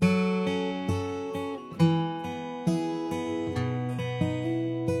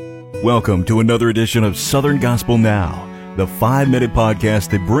Welcome to another edition of Southern Gospel Now, the 5-minute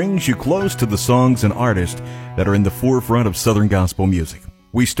podcast that brings you close to the songs and artists that are in the forefront of Southern gospel music.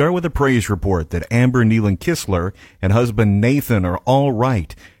 We start with a praise report that Amber Nelon Kistler and husband Nathan are all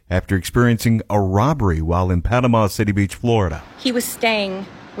right after experiencing a robbery while in Panama City Beach, Florida. He was staying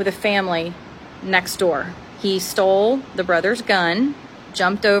with a family next door. He stole the brother's gun,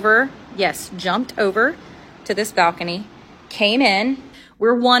 jumped over to this balcony, came in.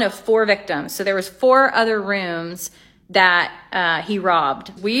 We're one of 4 victims, so there was 4 other rooms that he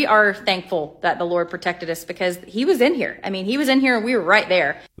robbed. We are thankful that the Lord protected us because he was in here. He was in here and we were right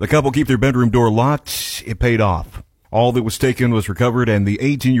there. The couple keep their bedroom door locked. It paid off. All that was taken was recovered, and the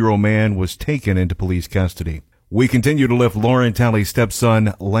 18-year-old man was taken into police custody. We continue to lift Lauren Talley's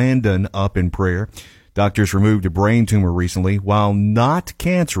stepson, Landon, up in prayer. Doctors removed a brain tumor recently. While not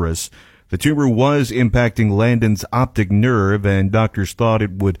cancerous, the tumor was impacting Landon's optic nerve, and doctors thought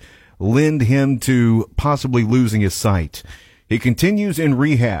it would lend him to possibly losing his sight. He continues in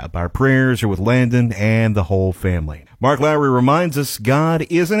rehab. Our prayers are with Landon and the whole family. Mark Lowry reminds us God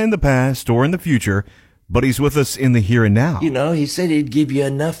isn't in the past or in the future, but he's with us in the here and now. He said he'd give you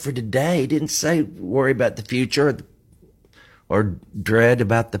enough for today. He didn't say worry about the future or dread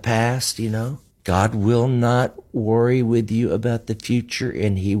about the past, God will not worry with you about the future,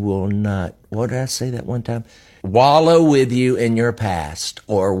 and he will not, what did I say that one time? Wallow with you in your past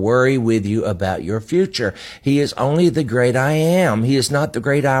or worry with you about your future. He is only the great I am. He is not the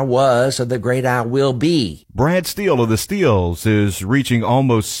great I was or the great I will be. Brad Steele of the Steels is reaching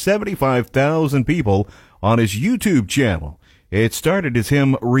almost 75,000 people on his YouTube channel. It started as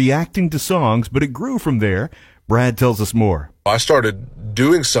him reacting to songs, but it grew from there. Brad tells us more. I started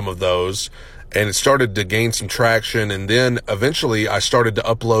doing some of those, and it started to gain some traction, and then eventually I started to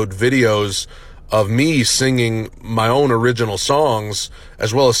upload videos of me singing my own original songs,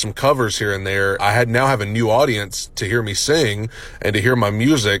 as well as some covers here and there. I now have a new audience to hear me sing and to hear my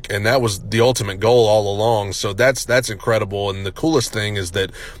music, and that was the ultimate goal all along. So that's incredible. And the coolest thing is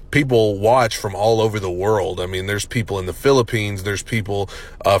that people watch from all over the world. There's people in the Philippines, there's people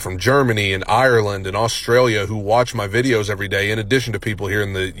from Germany and Ireland and Australia who watch my videos every day, in addition to people here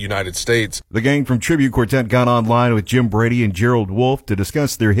in the United States. The gang from Tribute Quartet got online with Jim Brady and Gerald Wolfe to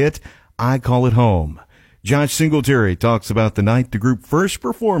discuss their hit, I Call It Home. Josh Singletary talks about the night the group first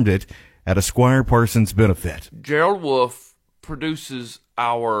performed it at a Squire Parsons benefit. Gerald Wolfe produces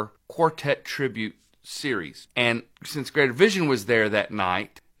our Quartet tribute series. And since Greater Vision was there that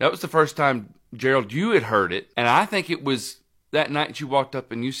night, that was the first time, Gerald, you had heard it. And I think it was that night you walked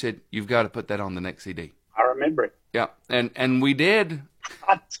up and you said, you've got to put that on the next CD. I remember it. Yeah, and we did.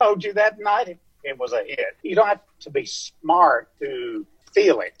 I told you that night it was a hit. You don't have to be smart to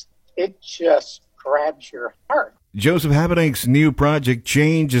feel it. It just grabs your heart. Joseph Habedank's new project,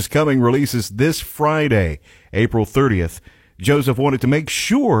 Change Is Coming, releases this Friday, April 30th. Joseph wanted to make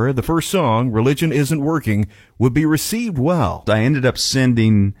sure the first song, Religion Isn't Working, would be received well. I ended up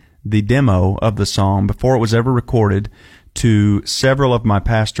sending the demo of the song before it was ever recorded to several of my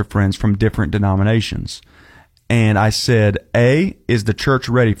pastor friends from different denominations. And I said, A, is the church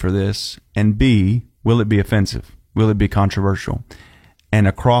ready for this? And B, will it be offensive? Will it be controversial? And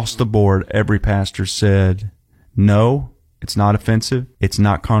across the board, every pastor said, no, it's not offensive, it's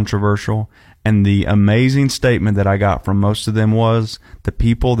not controversial. And the amazing statement that I got from most of them was, the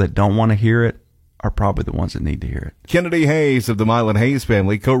people that don't want to hear it are probably the ones that need to hear it. Kennedy Hayes of the Mylon Hayes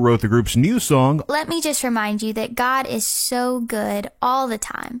family co-wrote the group's new song. Let me just remind you that God is so good all the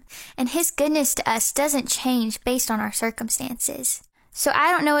time, and his goodness to us doesn't change based on our circumstances. So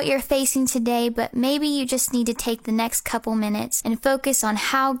I don't know what you're facing today, but maybe you just need to take the next couple minutes and focus on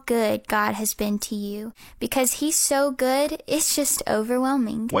how good God has been to you. Because he's so good, it's just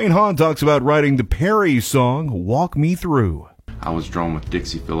overwhelming. Wayne Haun talks about writing the Perry song, Walk Me Through. I was drawn with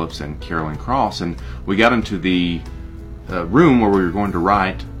Dixie Phillips and Carolyn Cross, and we got into the room where we were going to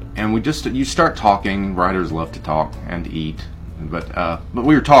write, and you start talking. Writers love to talk and eat, but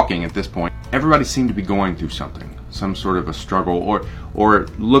we were talking at this point. Everybody seemed to be going through something. Some sort of a struggle, or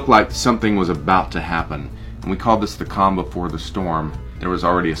it looked like something was about to happen. And we called this the calm before the storm. There was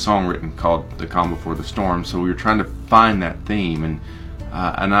already a song written called The Calm Before the Storm, so we were trying to find that theme. And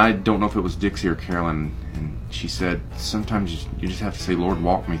I don't know if it was Dixie or Carolyn, and she said, sometimes you just have to say, Lord,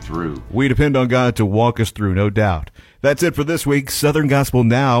 walk me through. We depend on God to walk us through, no doubt. That's it for this week. Southern Gospel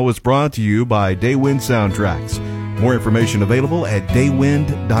Now was brought to you by Daywind Soundtracks. More information available at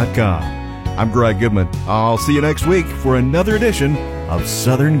daywind.com. I'm Greg Goodman. I'll see you next week for another edition of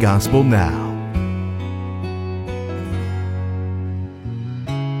Southern Gospel Now.